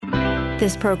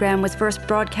This program was first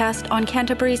broadcast on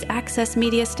Canterbury's access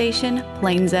media station,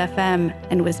 Plains FM,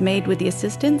 and was made with the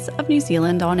assistance of New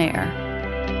Zealand On Air.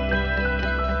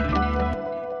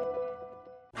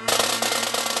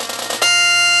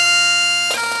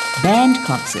 Band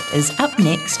Concert is up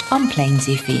next on Plains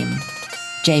FM.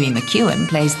 Jamie McEwen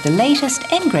plays the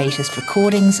latest and greatest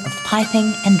recordings of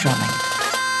piping and drumming.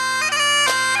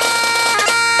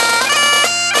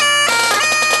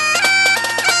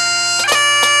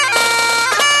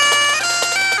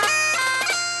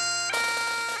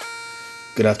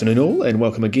 Good afternoon all, and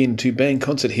welcome again to Band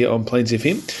Concert here on Plains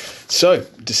FM. So,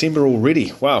 December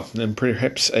already, wow, and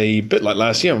perhaps a bit like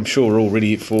last year, I'm sure we're all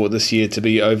ready for this year to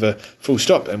be over full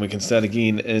stop, and we can start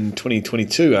again in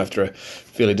 2022 after a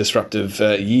fairly disruptive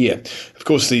year. Of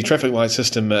course, the traffic light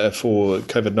system for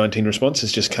COVID-19 response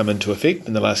has just come into effect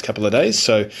in the last couple of days,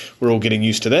 so we're all getting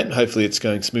used to that. Hopefully it's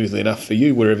going smoothly enough for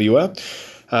you wherever you are.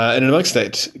 And amongst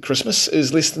that, Christmas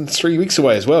is less than 3 weeks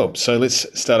away as well. So let's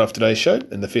start off today's show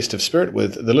in the festive spirit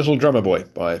with The Little Drummer Boy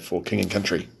by For King and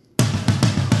Country.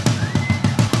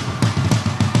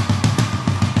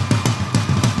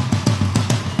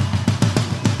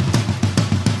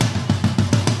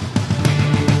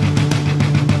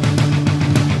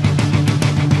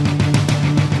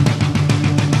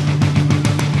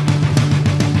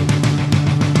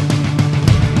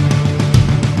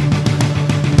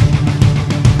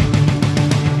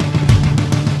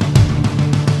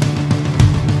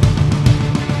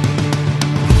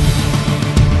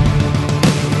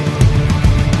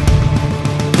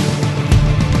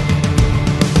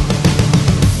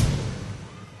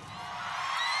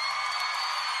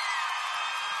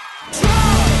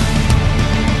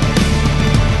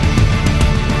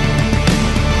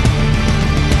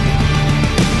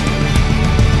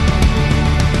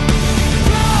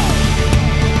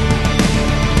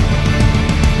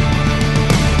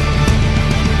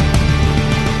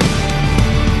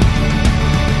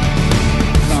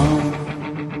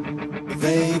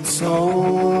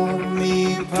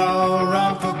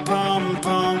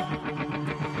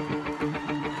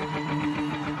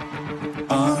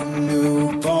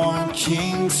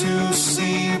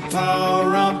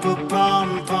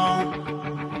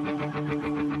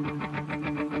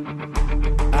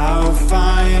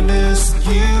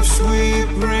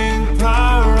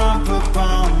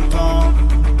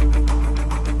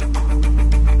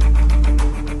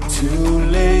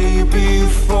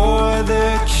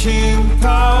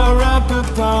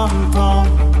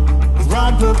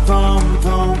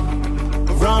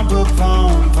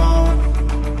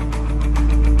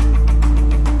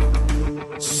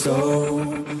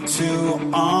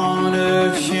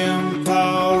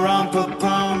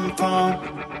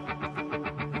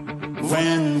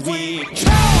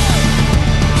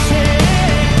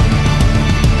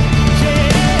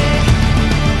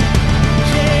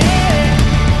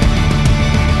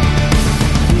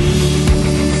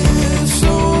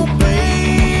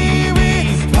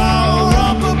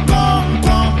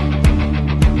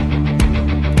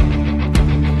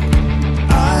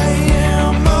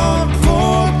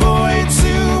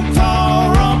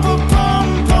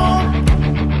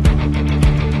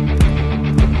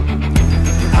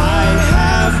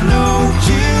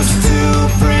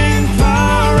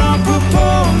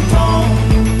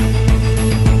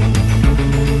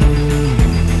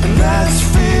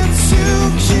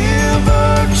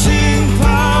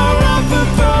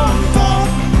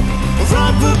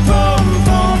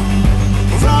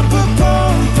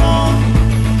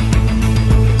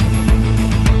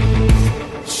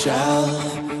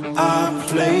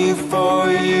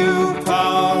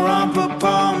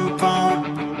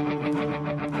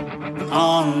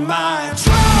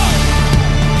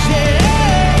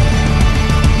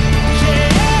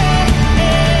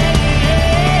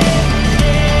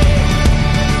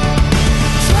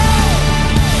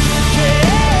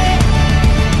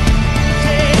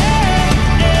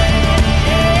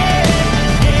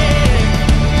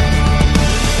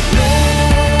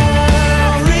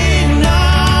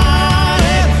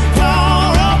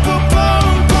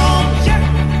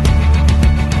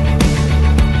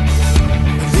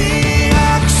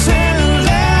 The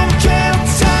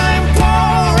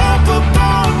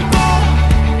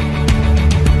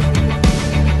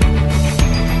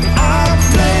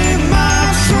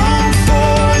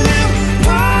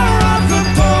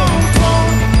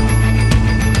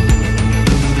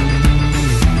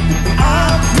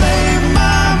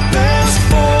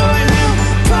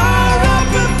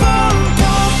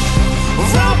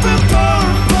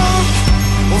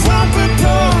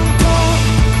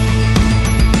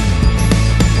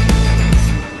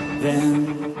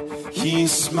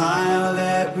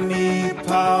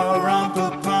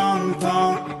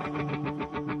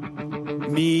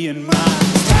Me and my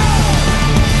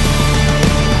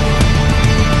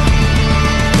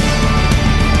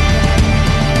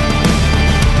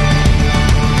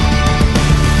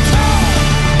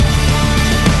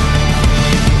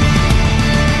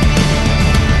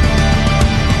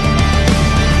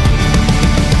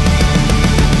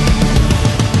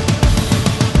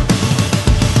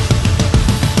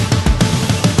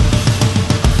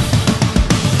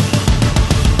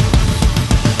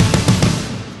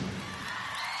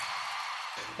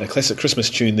a classic Christmas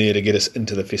tune there to get us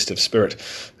into the festive spirit.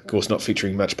 Of course, not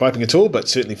featuring much piping at all, but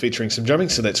certainly featuring some drumming,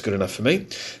 so that's good enough for me.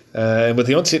 And with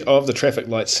the onset of the traffic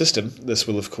light system, this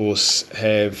will, of course,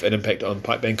 have an impact on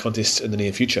pipe band contests in the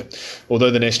near future. Although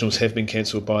the Nationals have been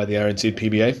cancelled by the RNZ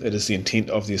PBA, it is the intent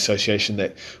of the association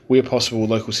that, where possible,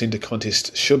 local centre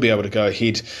contests should be able to go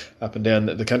ahead up and down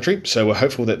the country. So we're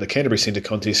hopeful that the Canterbury Centre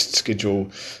contest schedule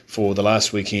for the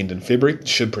last weekend in February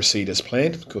should proceed as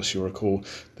planned. Of course, you'll recall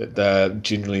that they're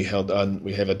generally held on.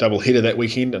 We have a double header that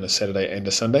weekend on a Saturday and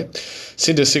a Sunday.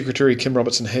 Centre Secretary Kim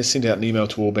Robertson has sent out an email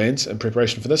to all bands in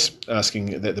preparation for this,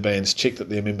 asking that the bands check that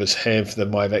their members have the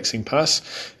My Vaccine Pass,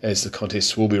 as the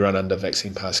contests will be run under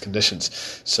Vaccine Pass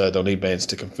conditions. So they'll need bands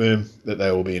to confirm that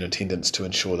they will be in attendance to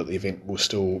ensure that the event will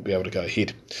still be able to go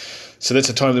ahead. So that's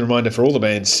a timely reminder for all the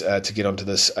bands to get onto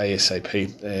this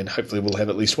ASAP, and hopefully we'll have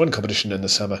at least one competition in the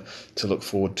summer to look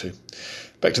forward to.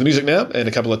 Back to the music now, and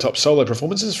a couple of top solo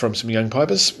performances from some young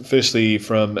pipers. Firstly,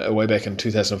 from way back in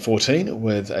 2014,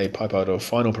 with a Pipe Idol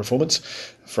final performance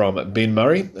from Ben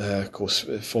Murray, of course,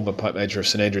 former pipe major of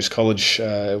St Andrews College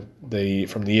from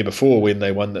the year before when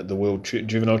they won the World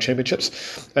Juvenile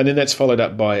Championships. And then that's followed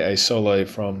up by a solo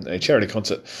from a charity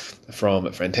concert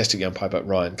from fantastic young piper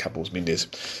Ryan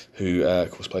Couples-Mendez, who, of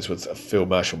course, plays with Phil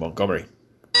Marshall Montgomery.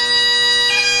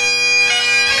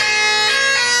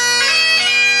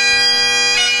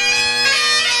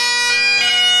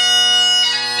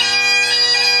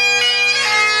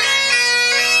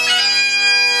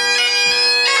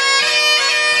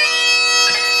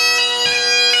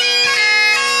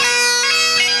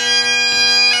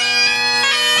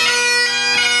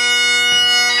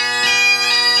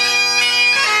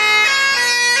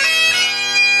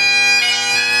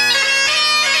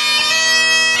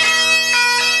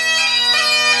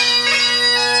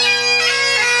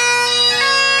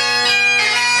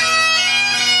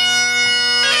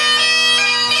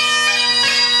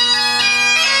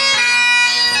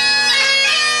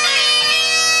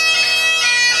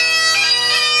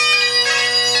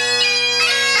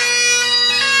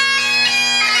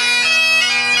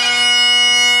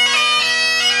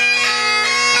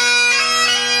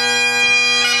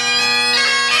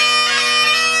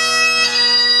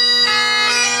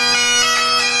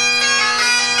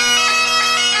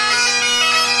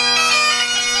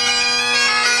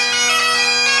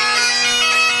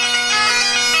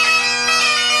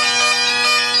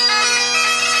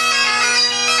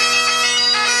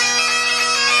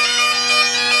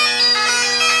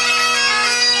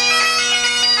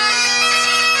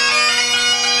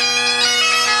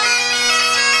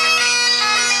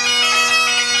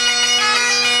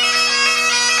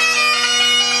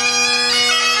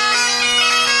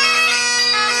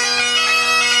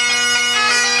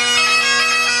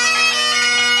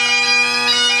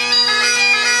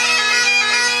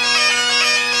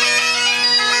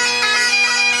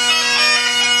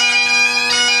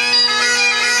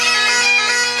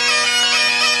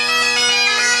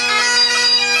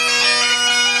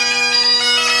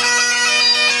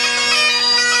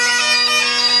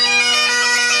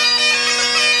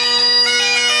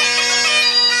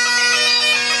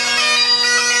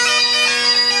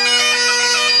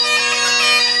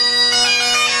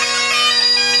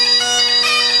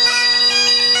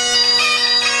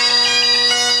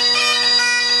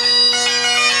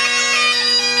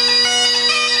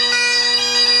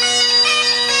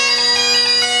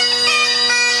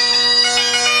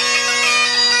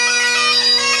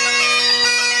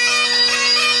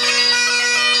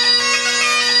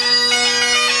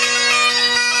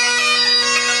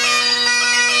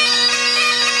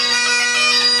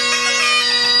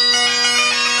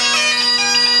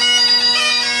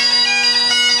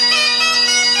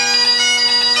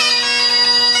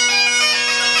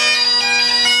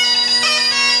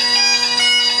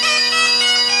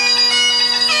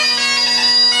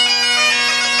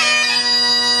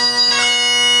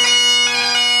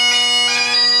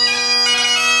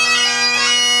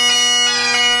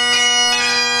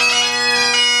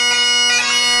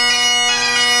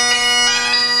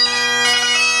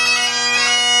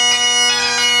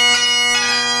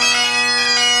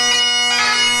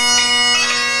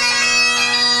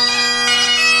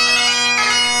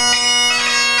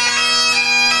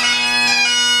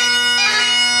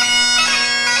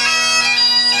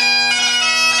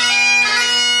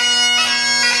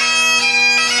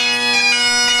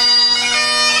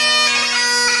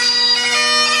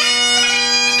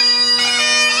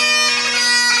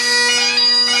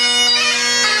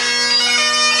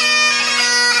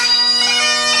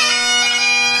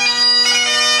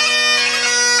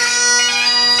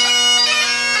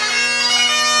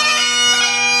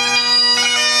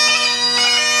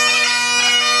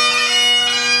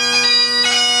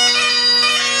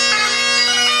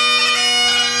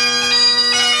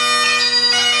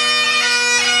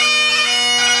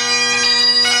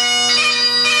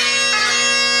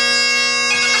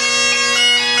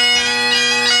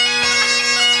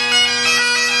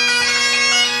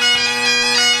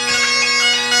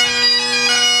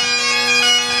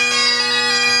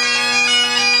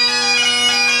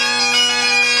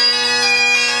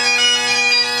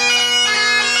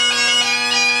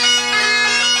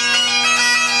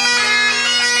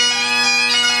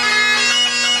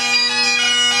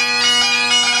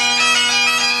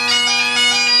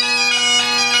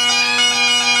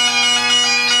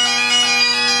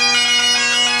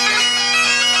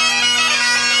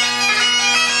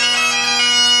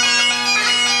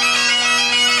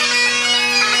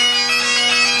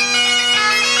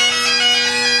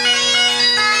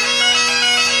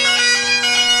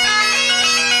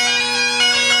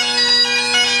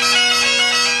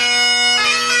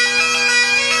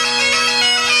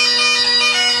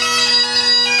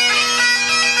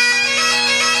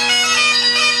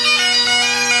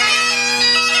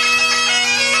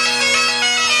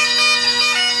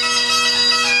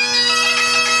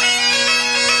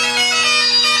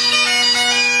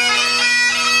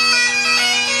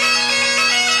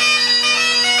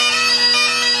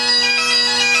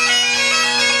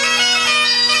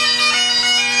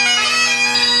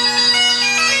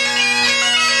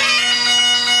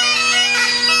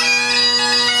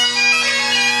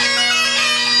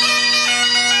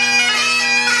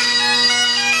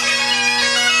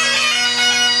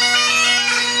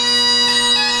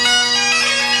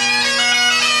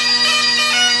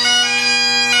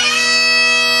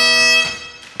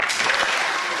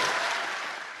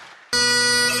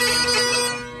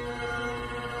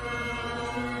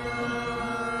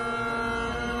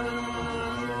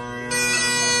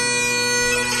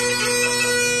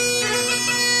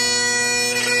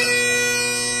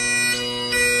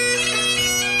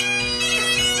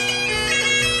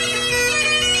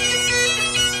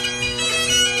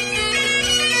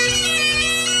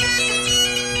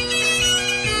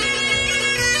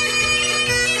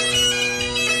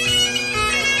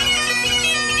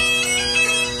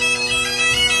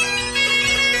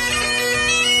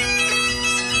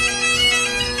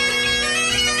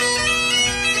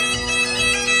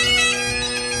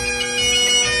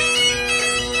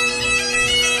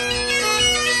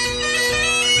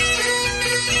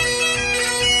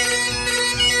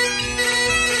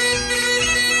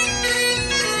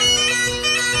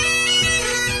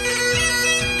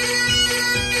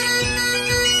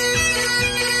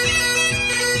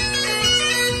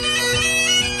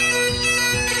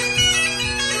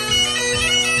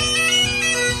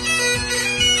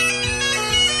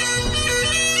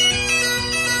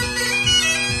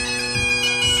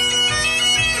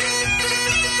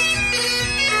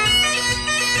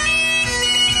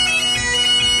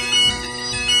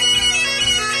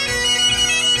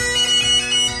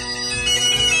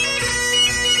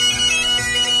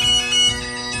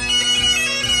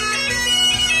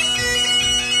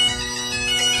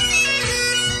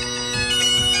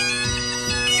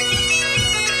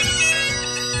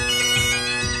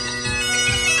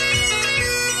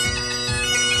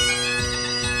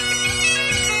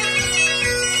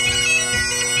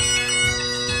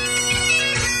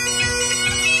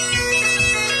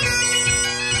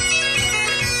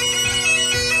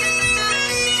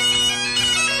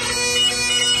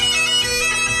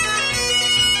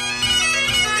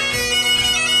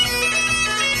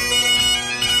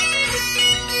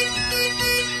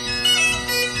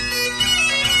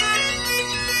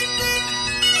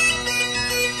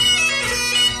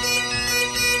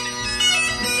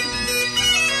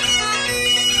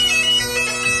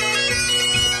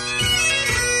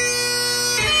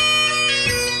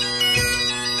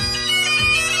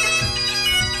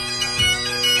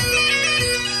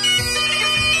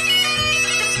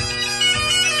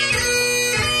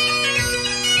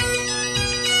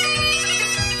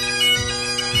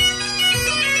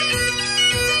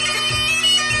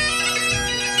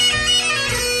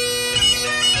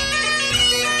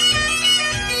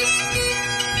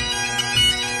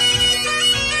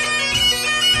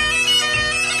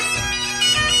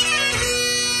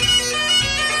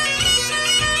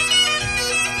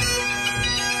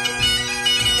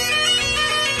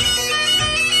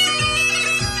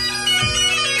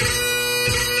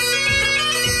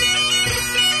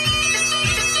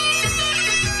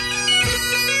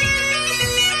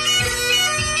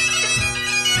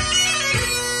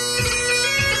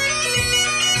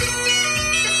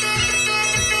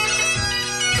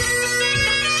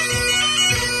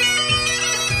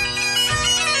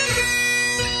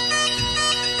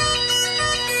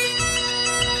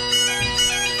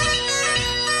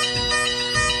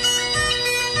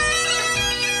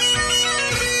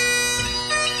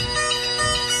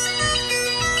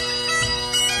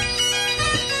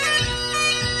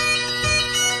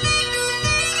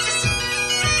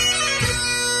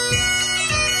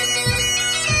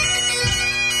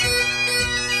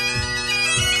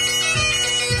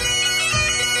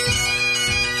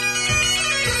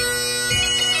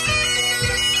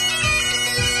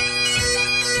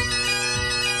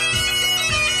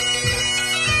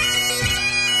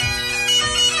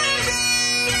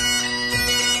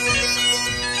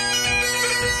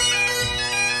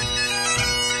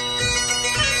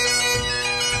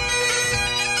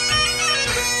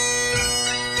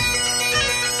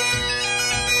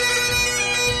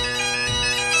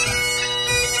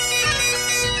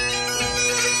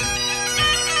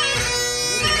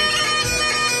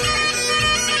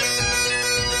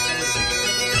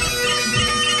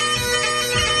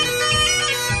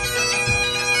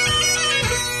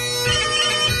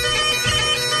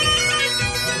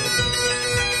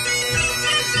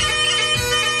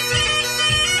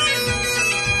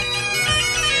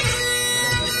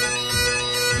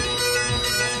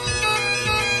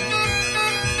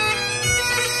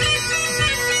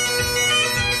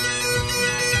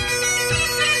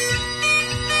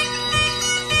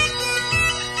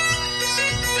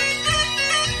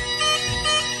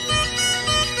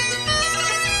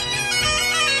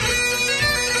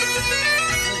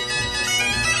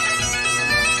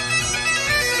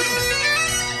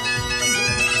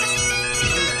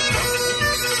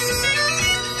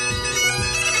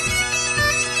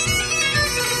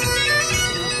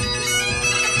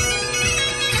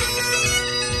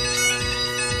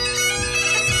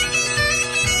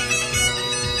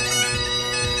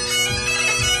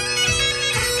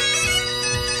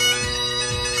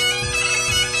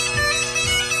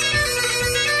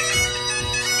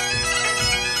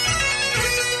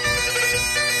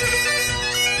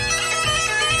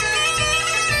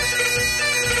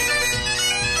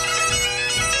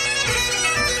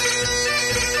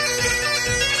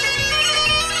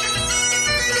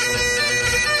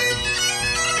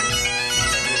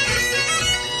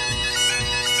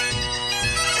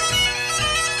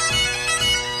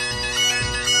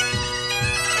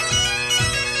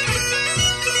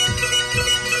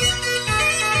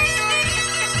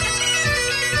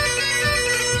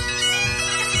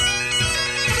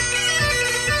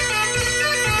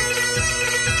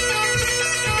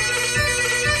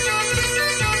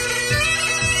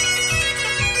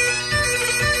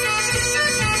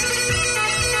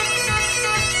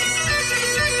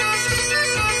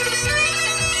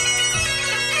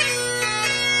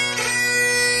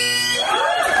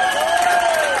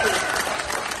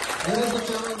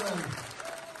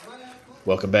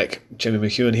 Welcome back, Jamie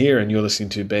McEwen here, and you're listening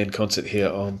to Band Concert here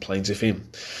on Plains FM.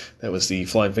 That was the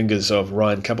Flying Fingers of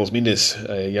Ryan Couples-Mendes,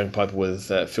 a young piper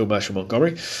with Phil Marshall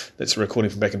Montgomery. That's a recording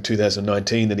from back in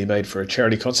 2019 that he made for a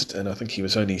charity concert, and I think he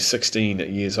was only 16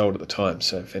 years old at the time,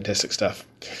 so fantastic stuff.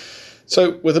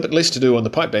 So, with a bit less to do on the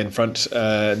pipe band front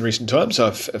in recent times,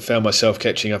 I've found myself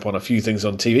catching up on a few things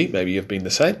on TV. Maybe you've been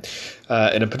the same.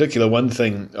 And in particular, one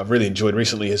thing I've really enjoyed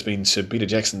recently has been Sir Peter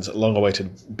Jackson's long-awaited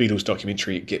Beatles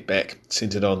documentary, Get Back,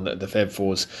 centred on the Fab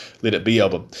Four's Let It Be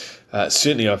album.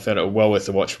 Certainly, I've found it well worth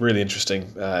the watch, really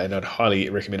interesting, and I'd highly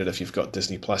recommend it if you've got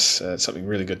Disney+. It's something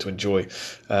really good to enjoy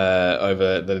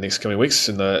over the next coming weeks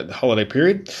in the holiday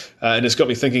period. And it's got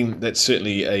me thinking that's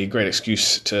certainly a great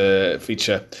excuse to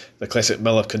feature the classic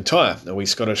Mull of Kintyre, a wee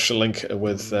Scottish link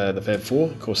with the Fab Four.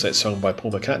 Of course, that's sung by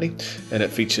Paul McCartney, and it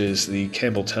features the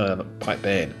Campbelltown Pipe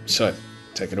Band. So,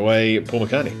 take it away, Paul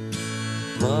McCartney.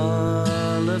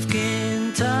 Mull of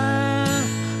Kintyre,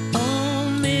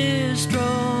 oh, mist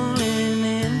rolling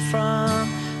in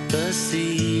from the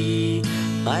sea.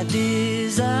 My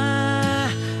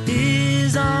desire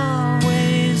is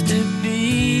always to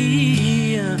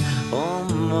be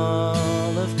on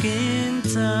Mull of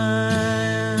Kintyre.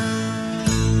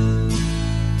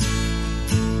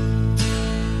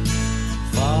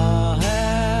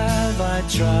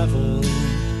 Traveled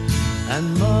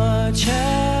and much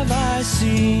have I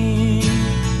seen,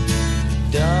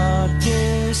 dark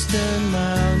distant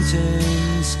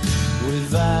mountains with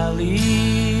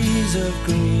valleys of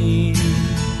green,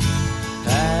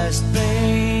 past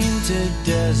painted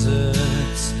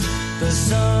deserts, the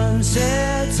sun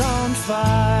sets on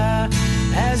fire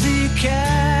as he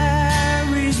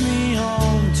carries me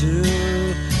home to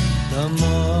the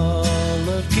Mull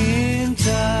of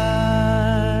Kintyre.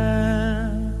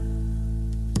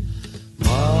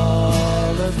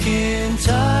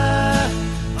 Kintyre,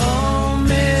 oh,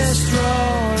 mist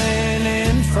rolling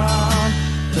in from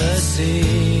the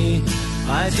sea.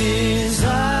 My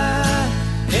desire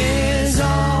is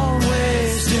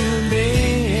always to be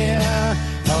here,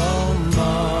 oh,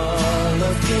 Mull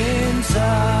of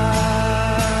Kintyre.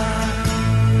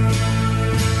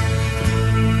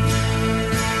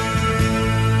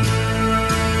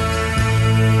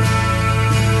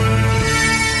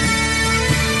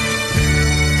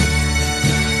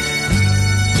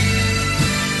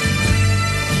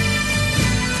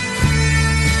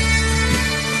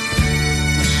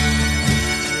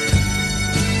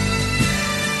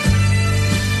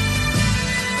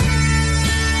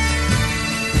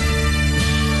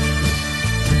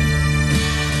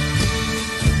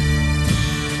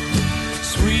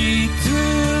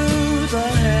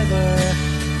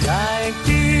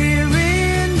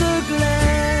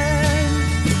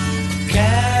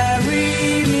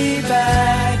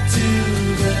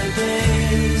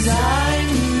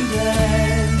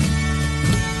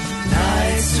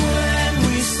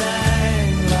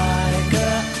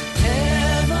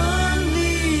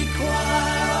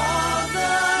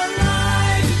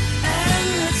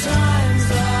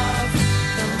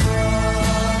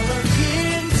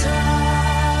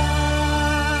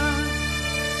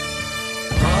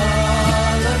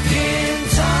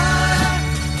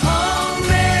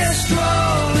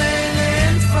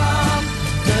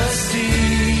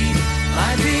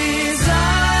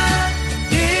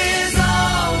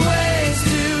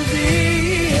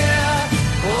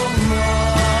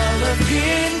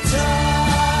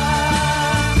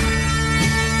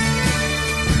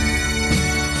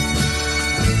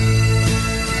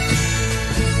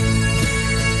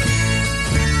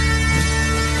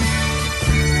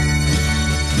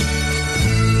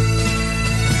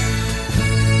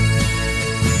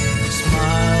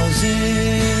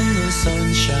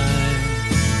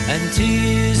 And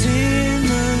tears in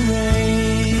the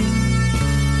rain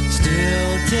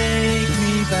still take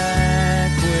me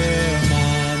back where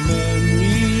my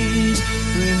memories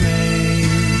remain.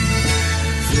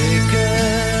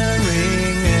 Flickering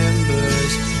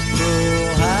embers grow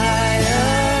higher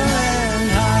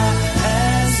and high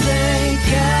as they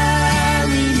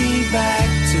carry me back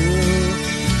to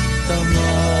the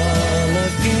Mull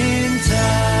of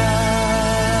Kintyre.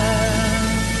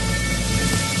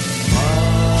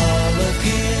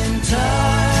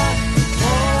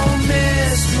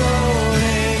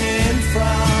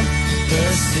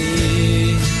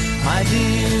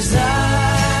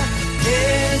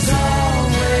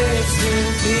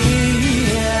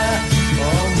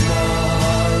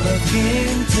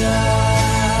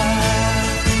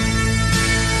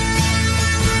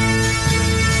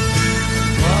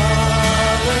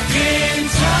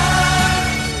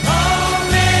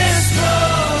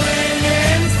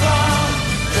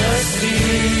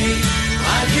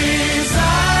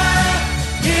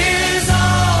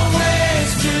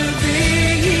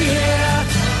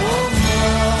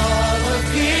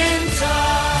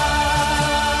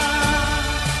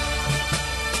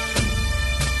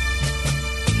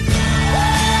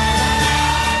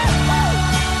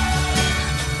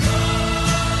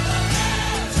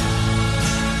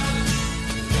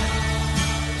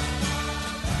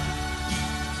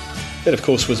 That, of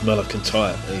course, was Mull of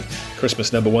Kintyre, the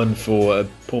Christmas number one for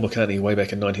Paul McCartney way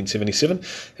back in 1977,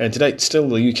 and to date still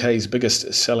the UK's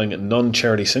biggest selling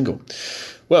non-charity single.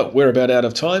 Well, we're about out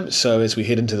of time, so as we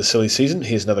head into the silly season,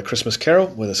 here's another Christmas carol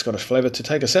with a Scottish flavour to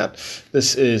take us out.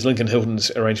 This is Lincoln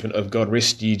Hilton's arrangement of God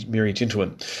Rest Ye Merry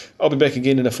Gentlemen. I'll be back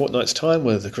again in a fortnight's time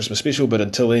with the Christmas special, but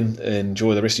until then,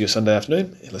 enjoy the rest of your Sunday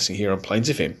afternoon, listening here on Plains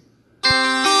FM.